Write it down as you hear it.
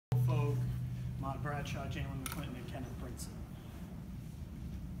Ahmad, Bradshaw, Jaylon, McClinton, and Kenneth, Brinson.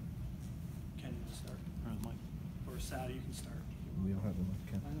 Ken, you can start. Or Sal, you can start. We don't have the mic,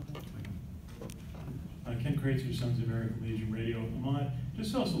 Ken. Ken Kreitzer, Sons of American Legion Radio. Ahmad,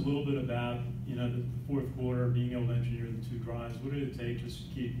 just tell us a little bit about, the fourth quarter, being able to engineer the 2 drives. What did it take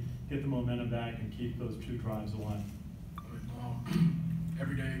just to get the momentum back and keep those 2 drives alive?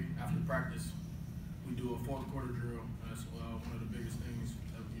 Every day after practice, we do a fourth quarter drill. That's one of the biggest things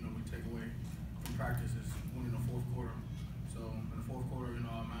that we take away from practice is winning the fourth quarter. So in the fourth quarter,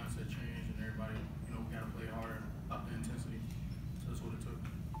 our mindset changed, and everybody, we got to play harder, up the intensity. So that's what it took.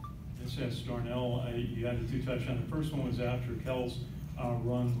 This says Darnell, you had the 2 touchdowns. The first one was after Kell's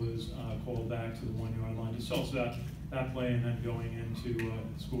run was called back to the 1-yard line. Just tell us about that play and then going into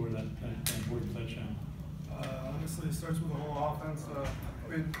score that important touchdown. Honestly, it starts with the whole offense.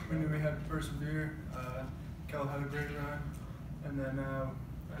 We knew we had to persevere. Kell had a great run, and then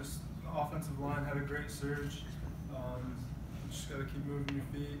just the offensive line had a great surge. Just got to keep moving your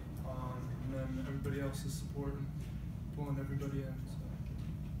feet, and then everybody else is supporting, pulling everybody in.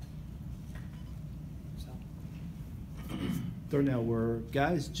 Darnell, were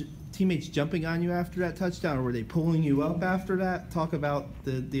teammates jumping on you after that touchdown, or were they pulling you up after that? Talk about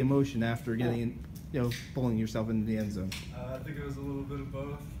the emotion after getting, pulling yourself into the end zone. I think it was a little bit of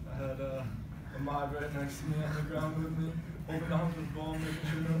both. I had Ahmad right next to me on the ground with me, holding on to the ball, making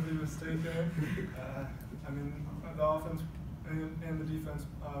sure nobody was stayed there. The offense and the defense,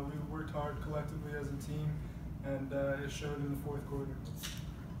 we worked hard collectively as a team, and it showed in the fourth quarter.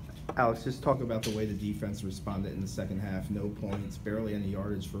 Alex, just talk about the way the defense responded in the second half. No points, barely any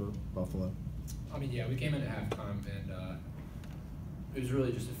yardage for Buffalo. We came in at halftime, and it was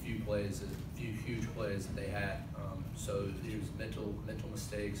really just a few huge plays that they had. So it was mental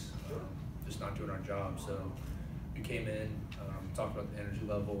mistakes, just not doing our job. So we came in, talked about the energy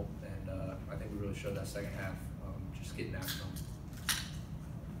level, and I think we really showed that second half, just getting after them.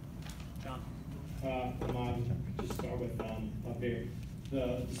 John. Ahmad, just start with up here.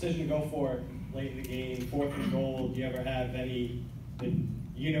 The decision to go for it late in the game, 4th and goal, do you ever have any,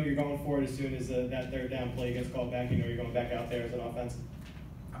 you're going for it as soon as that third down play gets called back, you're going back out there as an offense?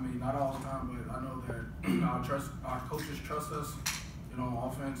 Not all the time, but I know that our coaches trust us,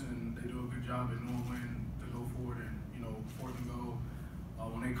 on offense, and they do a good job at knowing when to go forward and, 4th and goal.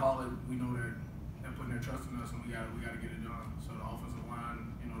 When they call it, we know that they're putting their trust in us, and we got to get it done. So the offensive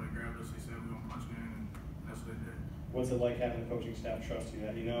line, they grabbed us, they said we're going to punch it in, and that's what they did. What's it like having the coaching staff trust you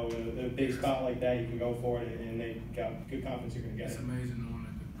that, in a big spot like that, you can go for it, and they got good confidence you're going to get it? It's amazing knowing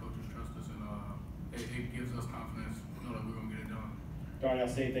that the coaches trust us, and it gives us confidence, that we're going to get it done. Darnell,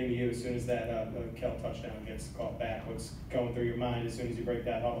 same thing to you. As soon as that Kell touchdown gets called back, what's going through your mind as soon as you break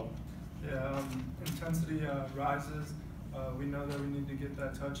that huddle? Yeah, intensity rises. We know that we need to get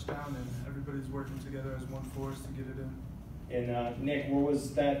that touchdown, and everybody's working together as one force to get it in. And Nick, where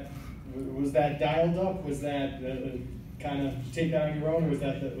was that? Was that dialed up? Was that kind of take that on your own, or was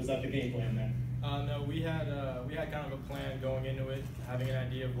that the game plan there? No, we had kind of a plan going into it, having an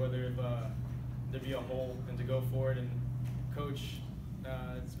idea of whether there'd be a hole and to go for it. And Coach,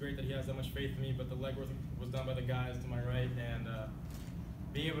 it's great that he has that much faith in me, but the legwork was done by the guys to my right, and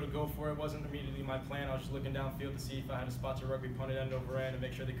being able to go for it wasn't immediately my plan. I was just looking downfield to see if I had a spot to rugby punt it end over end and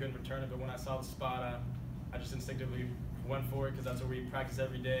make sure they couldn't return it. But when I saw the spot, I just instinctively went for it because that's what we practice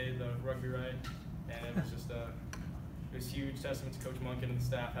every day, the rugby right, and it was just it was a huge testament to Coach Monken and the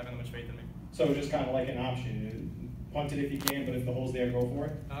staff having that much faith in me. So just kind of like an option, punt it if you can, but if the hole's there, go for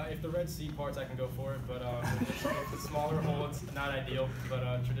it? If the Red Sea parts, I can go for it, but if the smaller hole, it's not ideal,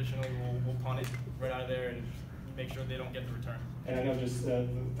 but traditionally we'll punt it right out of there and make sure they don't get the return. And I know just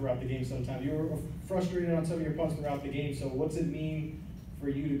throughout the game sometimes, you were frustrated on some of your punts throughout the game, so what's it mean for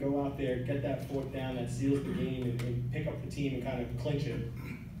you to go out there, get that 4th down that seals the game, and pick up the team and kind of clinch it?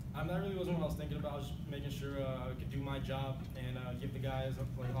 That really wasn't what I was thinking about. I was just making sure I could do my job and give the guys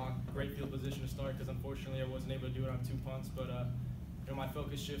a great field position to start, because unfortunately I wasn't able to do it on 2 punts. But my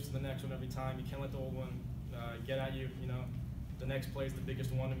focus shifts to the next one every time. You can't let the old one get at you. The next play is the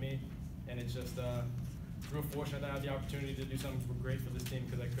biggest one to me, and it's just real fortunate that I had the opportunity to do something great for this team,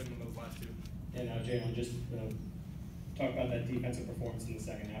 because I couldn't in those last 2. And Jaylon, just talk about that defensive performance in the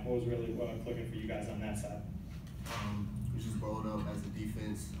second half. What was really clicking for you guys on that side? We just rolled up as a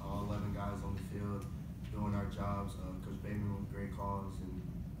defense, all 11 guys on the field, doing our jobs. Coach Bateman with great calls, and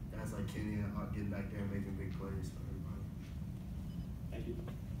guys like Kenneth getting back there and making big plays for everybody. Thank you.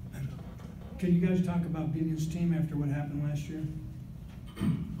 Can you guys talk about beating this team after what happened last year?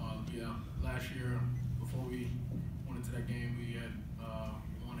 Yeah, last year, before we went into that game, we had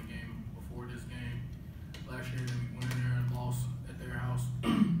won a game before this game. Last year, then we went in there and lost at their house.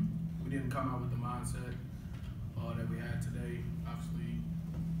 We didn't didn't come out with the mindset that we had today. Obviously,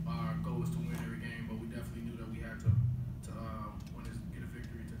 our goal was to win every game, but we definitely knew that we had to win this, get a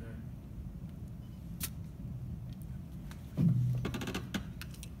victory today.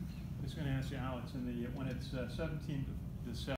 I was going to ask you, Alex, when it's 17 to 7.